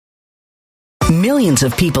Millions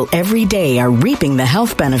of people every day are reaping the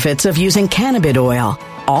health benefits of using cannabis oil,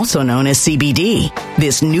 also known as CBD.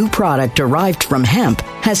 This new product derived from hemp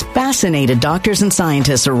has fascinated doctors and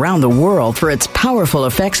scientists around the world for its powerful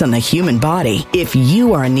effects on the human body. If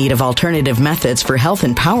you are in need of alternative methods for health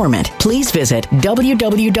empowerment, please visit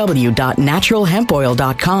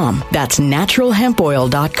www.naturalhempoil.com. That's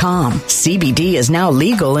naturalhempoil.com. CBD is now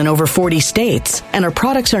legal in over 40 states, and our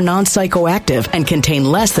products are non-psychoactive and contain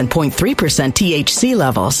less than 0.3% THC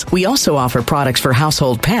levels. We also offer products for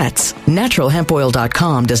household pets.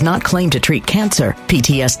 Naturalhempoil.com does not claim to treat cancer,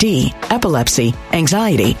 PTSD, epilepsy,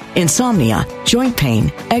 anxiety, insomnia, joint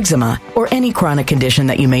pain, eczema, or any chronic condition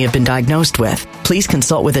that you may have been diagnosed with. Please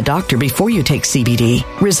consult with a doctor before you take CBD.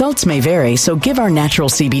 Results may vary, so give our natural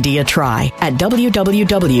CBD a try at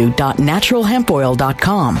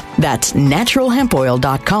www.naturalhempoil.com. That's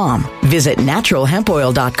naturalhempoil.com. Visit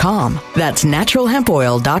naturalhempoil.com. That's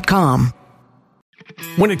naturalhempoil.com.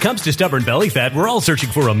 When it comes to stubborn belly fat, we're all searching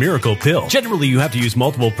for a miracle pill. Generally, you have to use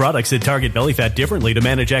multiple products that target belly fat differently to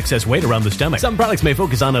manage excess weight around the stomach. Some products may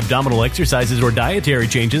focus on abdominal exercises or dietary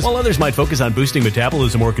changes, while others might focus on boosting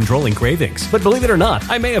metabolism or controlling cravings. But believe it or not,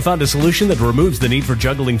 I may have found a solution that removes the need for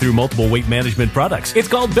juggling through multiple weight management products. It's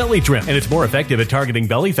called Belly Trim, and it's more effective at targeting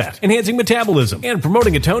belly fat, enhancing metabolism, and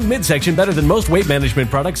promoting a toned midsection better than most weight management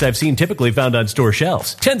products I've seen typically found on store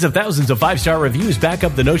shelves. Tens of thousands of 5-star reviews back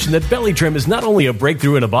up the notion that Belly Trim is not only a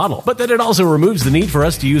breakthrough in a bottle, but that it also removes the need for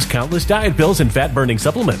us to use countless diet pills and fat-burning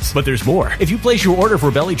supplements. But there's more. If you place your order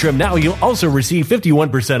for Belly Trim now, you'll also receive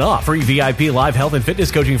 51% off, free VIP live health and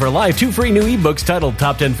fitness coaching for life, 2 free new ebooks titled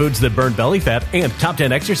Top 10 Foods That Burn Belly Fat and Top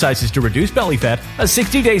 10 Exercises to Reduce Belly Fat, a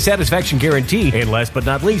 60-day satisfaction guarantee, and last but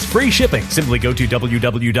not least, free shipping. Simply go to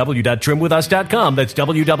www.trimwithus.com. That's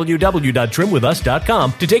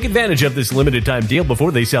www.trimwithus.com to take advantage of this limited time deal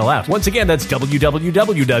before they sell out. Once again, that's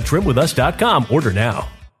www.trimwithus.com. Order now.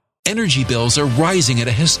 Energy bills are rising at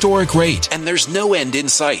a historic rate, and there's no end in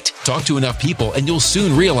sight. Talk to enough people, and you'll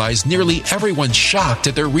soon realize nearly everyone's shocked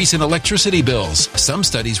at their recent electricity bills. Some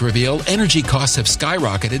studies reveal energy costs have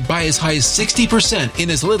skyrocketed by as high as 60%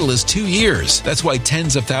 in as little as 2 years. That's why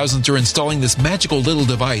tens of thousands are installing this magical little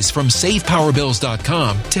device from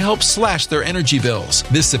SavePowerBills.com to help slash their energy bills.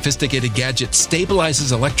 This sophisticated gadget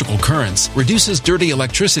stabilizes electrical currents, reduces dirty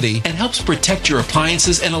electricity, and helps protect your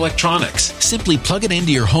appliances and electronics. Simply plug it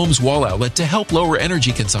into your home's wall outlet to help lower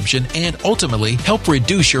energy consumption and ultimately help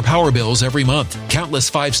reduce your power bills every month.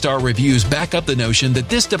 Countless 5-star reviews back up the notion that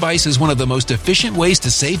this device is one of the most efficient ways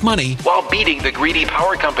to save money while beating the greedy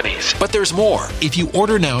power companies. But there's more. If you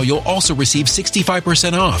order now, you'll also receive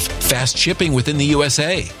 65% off, fast shipping within the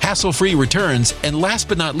USA, hassle-free returns, and last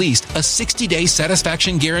but not least, a 60-day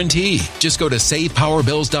satisfaction guarantee. Just go to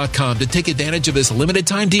SavePowerBills.com to take advantage of this limited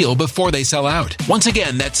time deal before they sell out. Once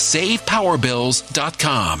again, that's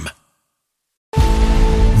SavePowerBills.com.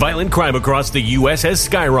 Violent crime across the U.S. has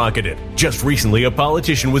skyrocketed. Just recently, a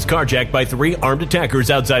politician was carjacked by 3 armed attackers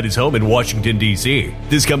outside his home in Washington, D.C.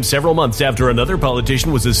 This comes several months after another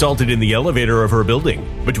politician was assaulted in the elevator of her building.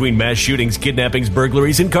 Between mass shootings, kidnappings,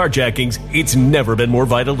 burglaries, and carjackings, it's never been more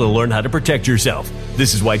vital to learn how to protect yourself.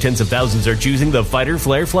 This is why tens of thousands are choosing the Fighter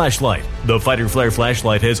Flare flashlight. The Fighter Flare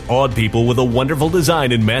flashlight has awed people with a wonderful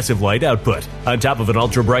design and massive light output. On top of an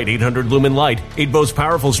ultra-bright 800-lumen light, it boasts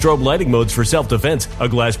powerful strobe lighting modes for self-defense, a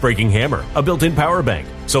glass-breaking hammer, a built-in power bank,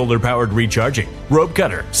 solar-powered recharging, rope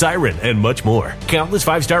cutter, siren, and much more. Countless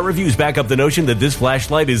 5-star reviews back up the notion that this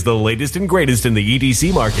flashlight is the latest and greatest in the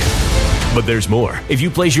EDC market. But there's more. If you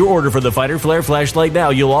place your order for the Fighter Flare flashlight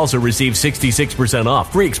now, you'll also receive 66%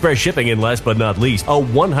 off, free express shipping, and last but not least, a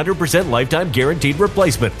 100% lifetime guaranteed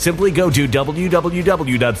replacement. Simply go to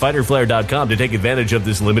www.fighterflare.com to take advantage of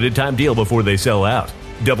this limited time deal before they sell out.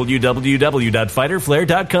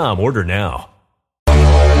 www.fighterflare.com. Order now.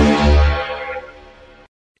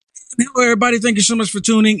 Hello, everybody. Thank you so much for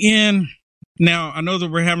tuning in. Now, I know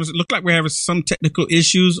that we're having some technical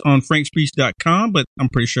issues on frankspeech.com, but I'm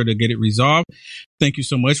pretty sure they'll get it resolved. Thank you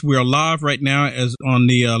so much. We are live right now as on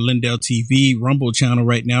the Lindell TV Rumble channel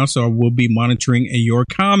right now, so I will be monitoring your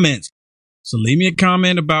comments. So leave me a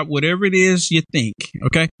comment about whatever it is you think,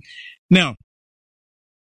 okay? Now,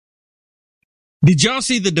 did y'all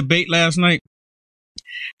see the debate last night?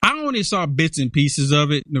 I only saw bits and pieces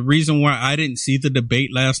of it. The reason why I didn't see the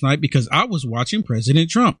debate last night, because I was watching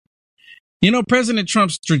President Trump. You know, President Trump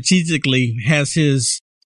strategically has his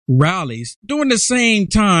rallies during the same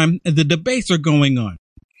time the debates are going on.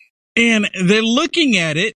 And they're looking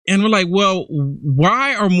at it and we're like, well,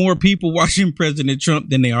 why are more people watching President Trump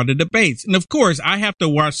than they are the debates? And of course, I have to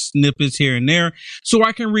watch snippets here and there so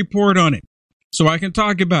I can report on it. so I can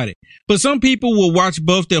talk about it. But some people will watch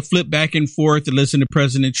both. They'll flip back and forth and listen to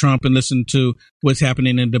President Trump and listen to what's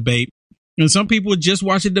happening in the debate. And some people just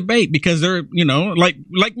watch a debate because they're, like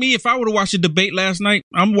me, if I were to watch a debate last night,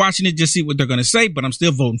 I'm watching it just see what they're going to say, but I'm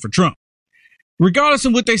still voting for Trump. Regardless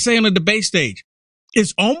of what they say on the debate stage,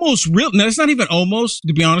 it's almost real. Now, it's not even almost,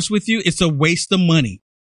 to be honest with you. It's a waste of money.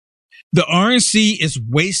 The RNC is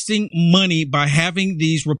wasting money by having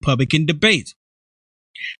these Republican debates.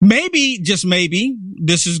 Maybe, just maybe,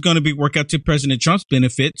 this is going to work out to President Trump's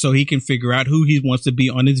benefit so he can figure out who he wants to be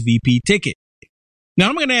on his VP ticket. Now,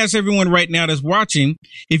 I'm going to ask everyone right now that's watching,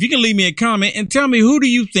 if you can leave me a comment and tell me, who do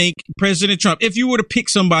you think President Trump, if you were to pick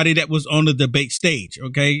somebody that was on the debate stage,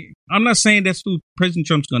 okay? I'm not saying that's who President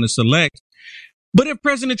Trump's going to select, but if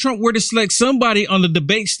President Trump were to select somebody on the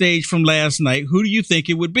debate stage from last night, who do you think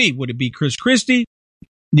it would be? Would it be Chris Christie?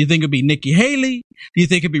 Do you think it'd be Nikki Haley? Do you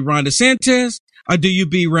think it'd be Ron DeSantis? Or do you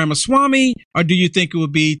be Ramaswamy? Or do you think it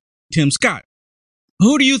would be Tim Scott?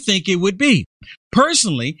 Who do you think it would be?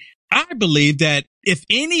 Personally, I believe that if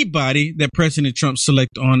anybody that President Trump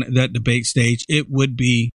select on that debate stage, it would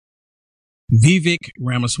be Viviek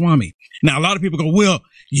Ramaswamy. Now, a lot of people go, well,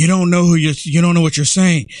 you don't know what you're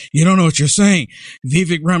saying. You don't know what you're saying.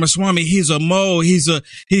 Viviek Ramaswamy, he's a mole. He's a,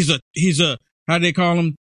 how do they call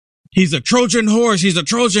him? He's a Trojan horse. He's a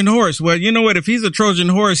Trojan horse. Well, you know what? If he's a Trojan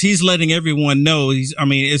horse, he's letting everyone know he's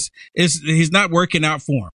not working out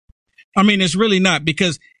for him. I mean, it's really not,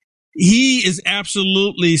 because he is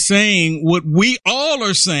absolutely saying what we all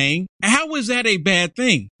are saying. How is that a bad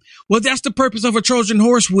thing? Well, that's the purpose of a Trojan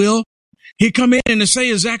horse, Will. He come in and say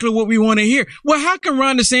exactly what we want to hear. Well, how come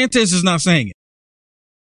Ron DeSantis is not saying it?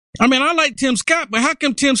 I mean, I like Tim Scott, but how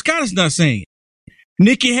come Tim Scott is not saying it?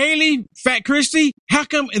 Nikki Haley, Fat Christie, how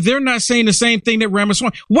come they're not saying the same thing that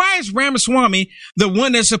Ramaswamy? Why is Ramaswamy the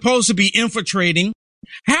one that's supposed to be infiltrating?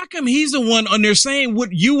 How come he's the one on there saying what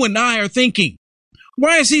you and I are thinking?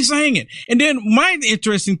 Why is he saying it? And then my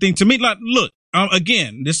interesting thing to me, like, look,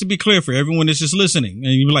 again, just to be clear for everyone that's just listening,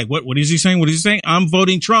 and you're like, what is he saying? What is he saying? I'm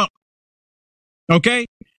voting Trump. Okay?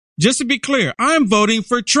 Just to be clear, I'm voting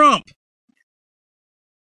for Trump.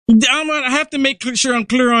 I have to make sure I'm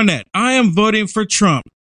clear on that. I am voting for Trump.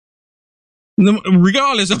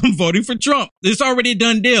 Regardless, I'm voting for Trump. It's already a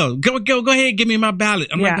done deal. Go ahead, give me my ballot.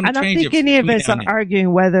 I'm not going to change it. I don't think any of us are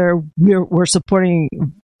arguing whether we're supporting,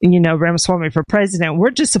 Ramaswamy for president.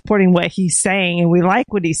 We're just supporting what he's saying, and we like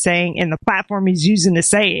what he's saying and the platform he's using to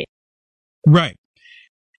say it. Right.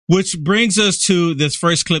 Which brings us to this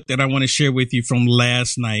first clip that I want to share with you from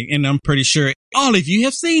last night. And I'm pretty sure all of you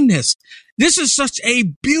have seen this. This is such a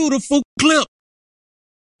beautiful clip.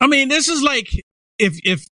 I mean, this is like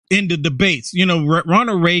if in the debates,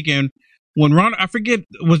 Ronald Reagan, I forget,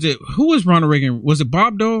 who was Ronald Reagan? Was it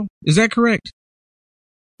Bob Dole? Is that correct?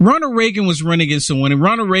 Ronald Reagan was running against someone, and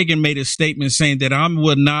Ronald Reagan made a statement saying that I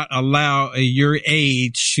will not allow your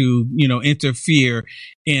age to, interfere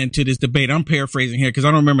into this debate. I'm paraphrasing here because I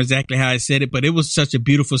don't remember exactly how I said it, but it was such a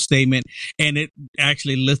beautiful statement, and it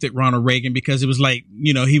actually lifted Ronald Reagan because it was like,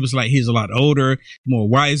 he's a lot older, more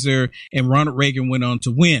wiser, and Ronald Reagan went on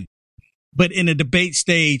to win. But in a debate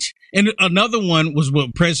stage, and another one was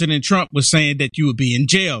what President Trump was saying, that you would be in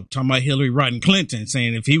jail, talking about Hillary Rodham Clinton,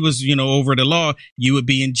 saying if he was, over the law, you would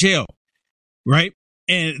be in jail. Right.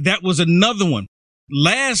 And that was another one.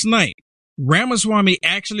 Last night, Ramaswamy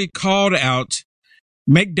actually called out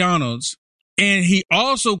McDonald's, and he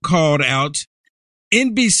also called out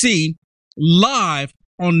NBC live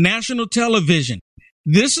on national television.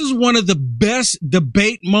 This is one of the best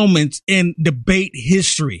debate moments in debate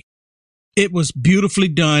history. It was beautifully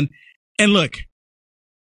done. And look,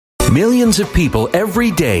 millions of people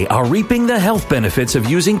every day are reaping the health benefits of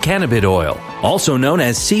using cannabis oil, also known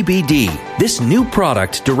as CBD. This new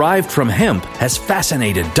product derived from hemp has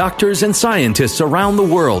fascinated doctors and scientists around the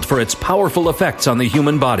world for its powerful effects on the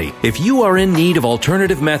human body. If you are in need of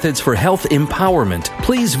alternative methods for health empowerment,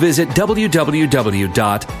 please visit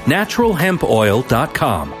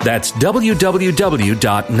www.naturalhempoil.com. That's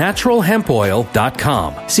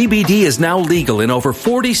www.naturalhempoil.com. CBD is now legal in over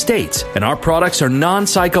 40 states, and our products are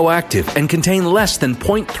non-psychoactive and contain less than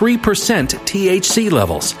 0.3% THC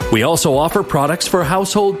levels. We also offer products for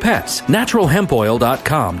household pets.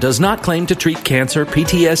 NaturalHempOil.com does not claim to treat cancer,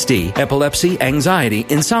 PTSD, epilepsy, anxiety,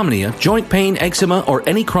 insomnia, joint pain, eczema, or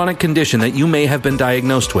any chronic condition that you may have been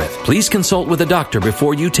diagnosed with. Please consult with a doctor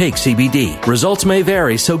before you take CBD. Results may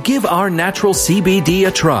vary, so give our natural CBD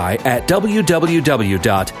a try at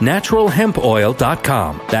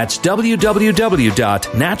www.naturalhempoil.com. That's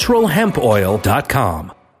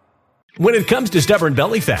www.naturalhempoil.com. When it comes to stubborn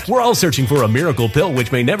belly fat, we're all searching for a miracle pill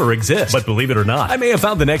which may never exist. But believe it or not, I may have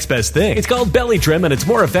found the next best thing. It's called Belly Trim, and it's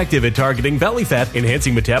more effective at targeting belly fat,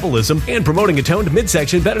 enhancing metabolism, and promoting a toned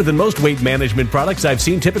midsection better than most weight management products I've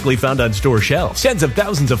seen typically found on store shelves. Tens of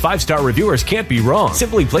thousands of 5-star reviewers can't be wrong.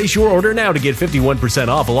 Simply place your order now to get 51%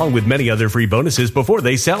 off along with many other free bonuses before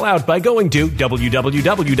they sell out by going to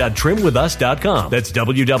www.trimwithus.com. That's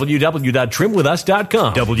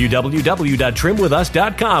www.trimwithus.com.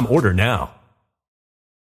 www.trimwithus.com. Order now.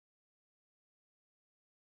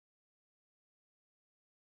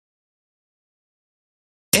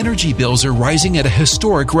 Energy bills are rising at a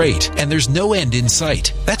historic rate, and there's no end in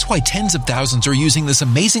sight. That's why tens of thousands are using this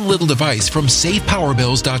amazing little device from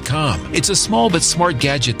SavePowerBills.com. It's a small but smart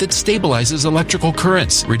gadget that stabilizes electrical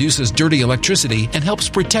currents, reduces dirty electricity, and helps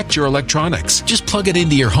protect your electronics. Just plug it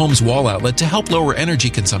into your home's wall outlet to help lower energy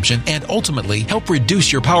consumption and ultimately help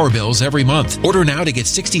reduce your power bills every month. Order now to get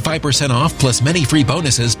 65% off plus many free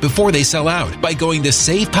bonuses before they sell out by going to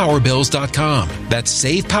SavePowerBills.com. That's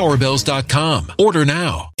SavePowerBills.com. Order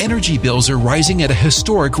now. Energy bills are rising at a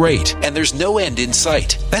historic rate, and there's no end in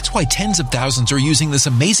sight. That's why tens of thousands are using this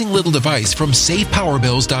amazing little device from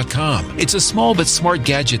SavePowerBills.com. It's a small but smart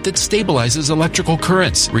gadget that stabilizes electrical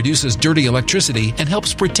currents, reduces dirty electricity, and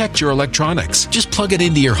helps protect your electronics. Just plug it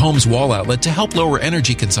into your home's wall outlet to help lower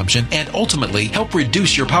energy consumption and ultimately help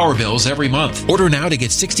reduce your power bills every month. Order now to get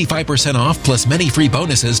 65% off plus many free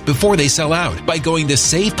bonuses before they sell out by going to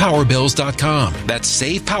SavePowerBills.com. That's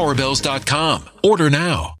SavePowerBills.com. Order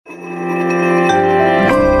now.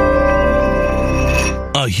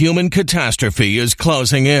 A human catastrophe is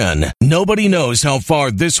closing in. Nobody knows how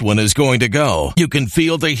far this one is going to go. You can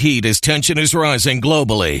feel the heat as tension is rising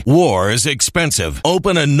globally. War is expensive.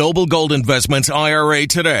 Open a Noble Gold Investments IRA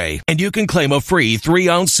today, and you can claim a free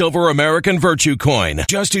 3-ounce silver American Virtue coin.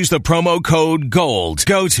 Just use the promo code GOLD.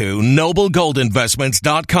 Go to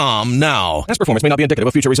noblegoldinvestments.com now. Past performance may not be indicative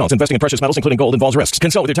of future results. Investing in precious metals, including gold, involves risks.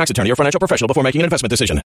 Consult with your tax attorney or financial professional before making an investment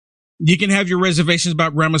decision. You can have your reservations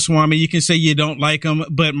about Ramaswamy. You can say you don't like him,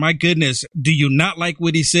 but my goodness, do you not like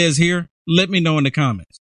what he says here? Let me know in the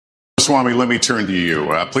comments. Ramaswamy, let me turn to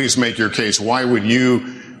you. Please make your case. Why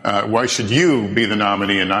should you be the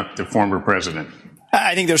nominee and not the former president?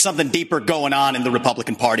 I think there's something deeper going on in the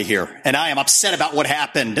Republican Party here, and I am upset about what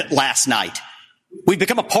happened last night. We've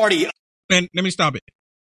become a party. And let me stop it.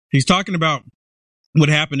 He's talking about what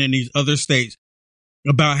happened in these other states,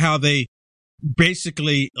 about how they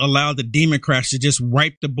basically allowed the Democrats to just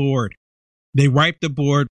wipe the board. They wiped the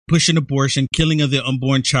board, pushing abortion, killing of the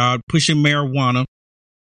unborn child, pushing marijuana,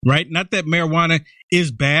 right? Not that marijuana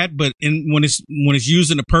is bad, but when it's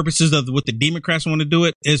used in the purposes of what the Democrats want to do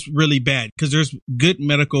it, it's really bad because there's good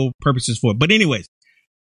medical purposes for it. But anyways,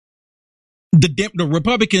 the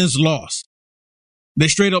Republicans lost. They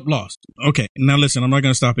straight up lost. Okay, now listen, I'm not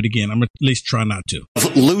going to stop it again. I'm going to at least try not to.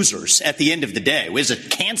 Losers at the end of the day. It was a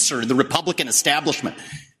cancer to the Republican establishment.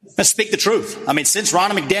 Let's speak the truth. I mean, since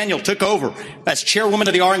Ronna McDaniel took over as chairwoman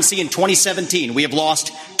of the RNC in 2017, we have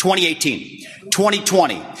lost 2018,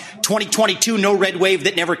 2020, 2022, no red wave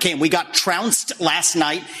that never came. We got trounced last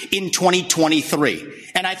night in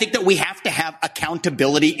 2023. And I think that we have to have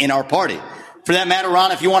accountability in our party. For that matter,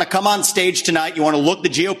 Ron, if you want to come on stage tonight, you want to look the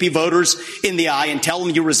GOP voters in the eye and tell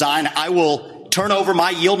them you resign, I will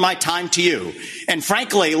yield my time to you. And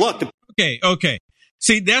frankly, look. Okay.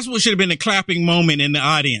 See, that's what should have been the clapping moment in the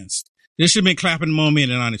audience. There should have been a clapping moment in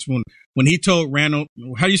the audience when he told Randall,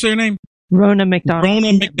 how do you say her name? Ronna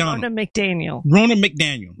McDaniel.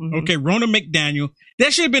 Mm-hmm. Okay, Ronna McDaniel.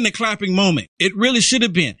 That should have been the clapping moment. It really should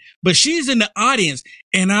have been. But she's in the audience,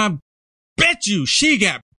 and I bet you she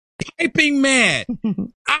got piping mad.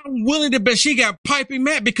 I'm willing to bet she got piping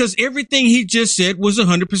mad because everything he just said was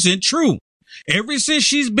 100% true. Ever since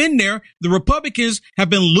she's been there, the Republicans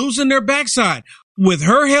have been losing their backside. With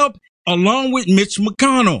her help, along with Mitch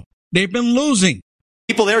McConnell, they've been losing.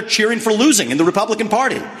 People there cheering for losing in the Republican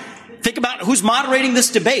Party. Think about who's moderating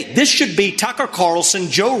this debate. This should be Tucker Carlson,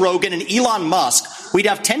 Joe Rogan, and Elon Musk. We'd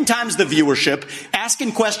have 10 times the viewership,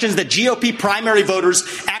 asking questions that GOP primary voters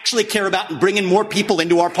actually care about and bringing more people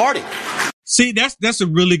into our party. See, that's a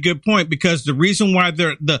really good point, because the reason why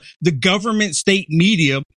the government state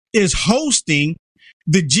media is hosting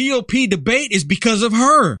the GOP debate is because of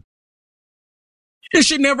her. It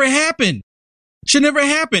should never happen. Should never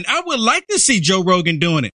happen. I would like to see Joe Rogan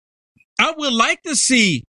doing it. I would like to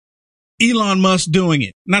see Elon Musk doing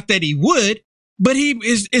it. Not that he would, but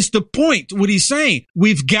it's the point, what he's saying.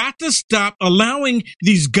 We've got to stop allowing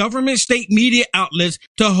these government state media outlets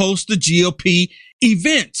to host the GOP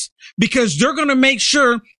events because they're going to make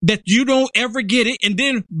sure that you don't ever get it. And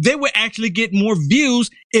then they would actually get more views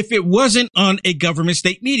if it wasn't on a government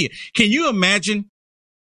state media. Can you imagine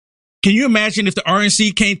if the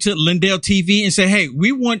RNC came to Lindell TV and said, hey,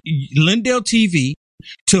 we want Lindell TV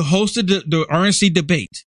to host the RNC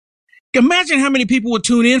debate? Imagine how many people would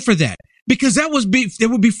tune in for that, because that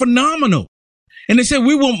would be phenomenal. And they said,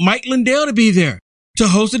 we want Mike Lindell to be there to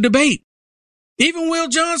host a debate. Even Will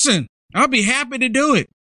Johnson. I'll be happy to do it.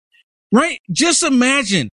 Right? Just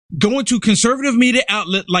imagine going to conservative media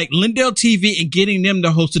outlet like Lindell TV and getting them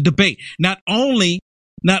to host a debate. Not only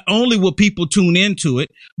will people tune into it,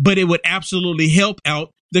 but it would absolutely help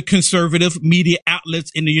out the conservative media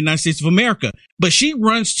outlets in the United States of America. But she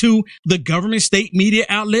runs to the government state media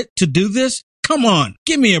outlet to do this? Come on,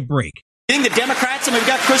 give me a break. You think the Democrats, and we've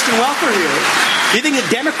got Christian Welker here, you think the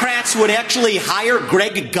Democrats would actually hire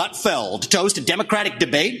Greg Gutfeld to host a Democratic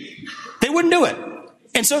debate? They wouldn't do it.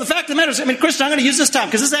 And so the fact of the matter is, Christian, I'm going to use this time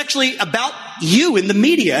because this is actually about you in the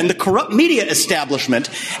media and the corrupt media establishment.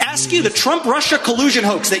 Ask you, the Trump-Russia collusion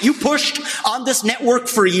hoax that you pushed on this network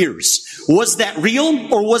for years, was that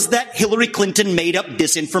real or was that Hillary Clinton made up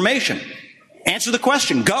disinformation? Answer the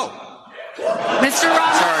question. Go. Mr.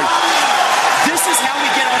 Roberts. Sorry. This is how we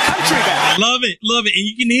get our country back. Love it. And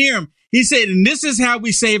you can hear him. He said, and this is how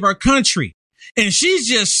we save our country. And she's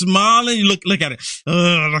just smiling. Look at it.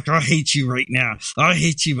 Oh, look, I hate you right now. I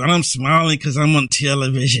hate you, but I'm smiling because I'm on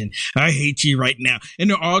television. I hate you right now. And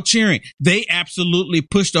they're all cheering. They absolutely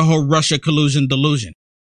pushed the whole Russia collusion delusion.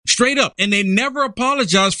 Straight up. And they never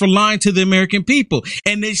apologize for lying to the American people.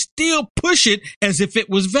 And they still push it as if it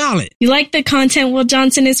was valid. You like the content Will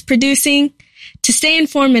Johnson is producing? To stay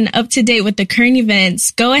informed and up to date with the current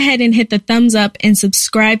events, go ahead and hit the thumbs up and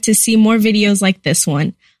subscribe to see more videos like this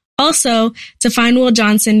one. Also, to find Will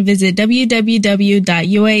Johnson, visit www.uaf.media.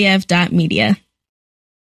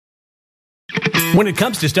 When it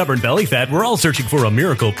comes to stubborn belly fat, we're all searching for a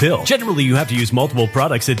miracle pill. Generally, you have to use multiple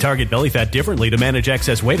products that target belly fat differently to manage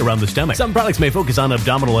excess weight around the stomach. Some products may focus on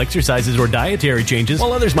abdominal exercises or dietary changes,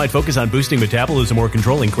 while others might focus on boosting metabolism or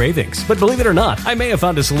controlling cravings. But believe it or not, I may have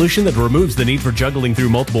found a solution that removes the need for juggling through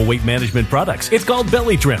multiple weight management products. It's called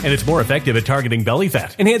Belly Trim, and it's more effective at targeting belly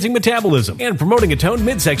fat, enhancing metabolism, and promoting a toned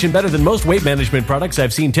midsection better than most weight management products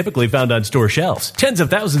I've seen typically found on store shelves. Tens of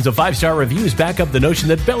thousands of 5-star reviews back up the notion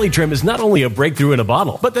that Belly Trim is not only a breakthrough in a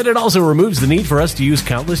bottle, but that it also removes the need for us to use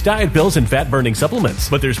countless diet pills and fat-burning supplements.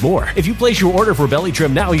 But there's more. If you place your order for Belly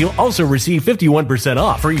Trim now, you'll also receive 51%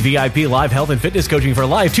 off, free VIP live health and fitness coaching for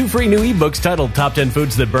life, 2 free new ebooks titled Top 10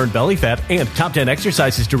 Foods That Burn Belly Fat and Top 10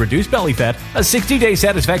 Exercises to Reduce Belly Fat, a 60-day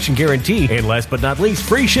satisfaction guarantee, and last but not least,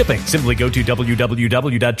 free shipping. Simply go to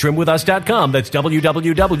www.trimwithus.com. That's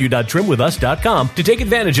www.trimwithus.com to take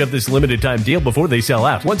advantage of this limited time deal before they sell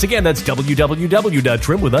out. Once again, that's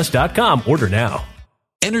www.trimwithus.com. Order now.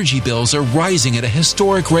 Energy bills are rising at a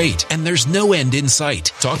historic rate, and there's no end in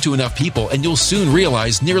sight. Talk to enough people, and you'll soon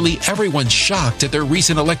realize nearly everyone's shocked at their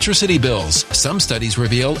recent electricity bills. Some studies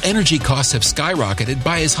reveal energy costs have skyrocketed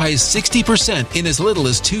by as high as 60% in as little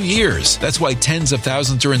as 2 years. That's why tens of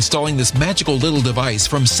thousands are installing this magical little device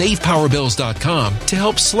from SavePowerBills.com to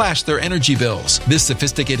help slash their energy bills. This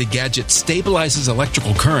sophisticated gadget stabilizes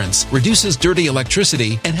electrical currents, reduces dirty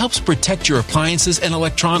electricity, and helps protect your appliances and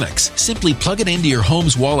electronics. Simply plug it into your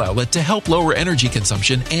home's wall outlet to help lower energy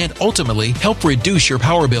consumption and ultimately help reduce your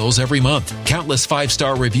power bills every month. Countless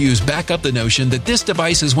 5-star reviews back up the notion that this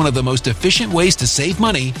device is one of the most efficient ways to save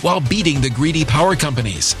money while beating the greedy power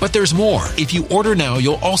companies. But there's more. If you order now,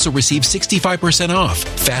 you'll also receive 65% off,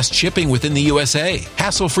 fast shipping within the USA,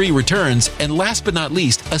 hassle-free returns, and last but not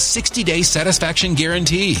least, a 60-day satisfaction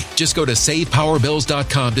guarantee. Just go to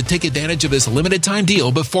SavePowerBills.com to take advantage of this limited time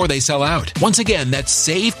deal before they sell out. Once again, that's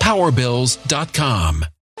SavePowerBills.com.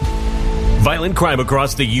 Violent crime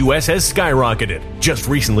across the U.S. has skyrocketed. Just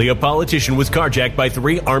recently, a politician was carjacked by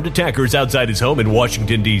 3 armed attackers outside his home in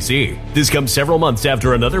Washington, D.C. This comes several months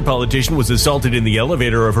after another politician was assaulted in the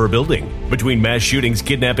elevator of her building. Between mass shootings,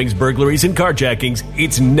 kidnappings, burglaries, and carjackings,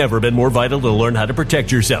 it's never been more vital to learn how to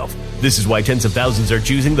protect yourself. This is why tens of thousands are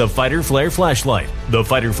choosing the Fighter Flare flashlight. The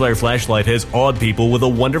Fighter Flare flashlight has awed people with a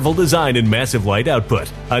wonderful design and massive light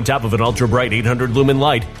output. On top of an ultra-bright 800-lumen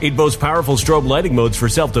light, it boasts powerful strobe lighting modes for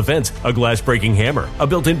self-defense, a glass-breaking hammer, a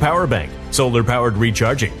built-in power bank, solar-powered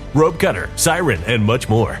recharging, rope cutter, siren, and much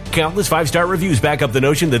more. Countless 5-star reviews back up the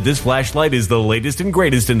notion that this flashlight is the latest and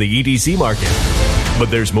greatest in the EDC market. But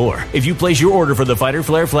there's more. If you place your order for the Fighter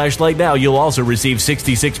Flare flashlight now, you'll also receive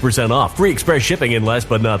 66% off, free express shipping, and last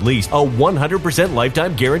but not least, a 100%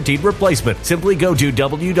 lifetime guaranteed replacement. Simply go to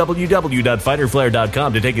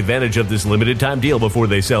www.fighterflare.com to take advantage of this limited time deal before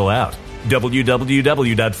they sell out.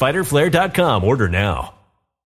 www.fighterflare.com. Order now.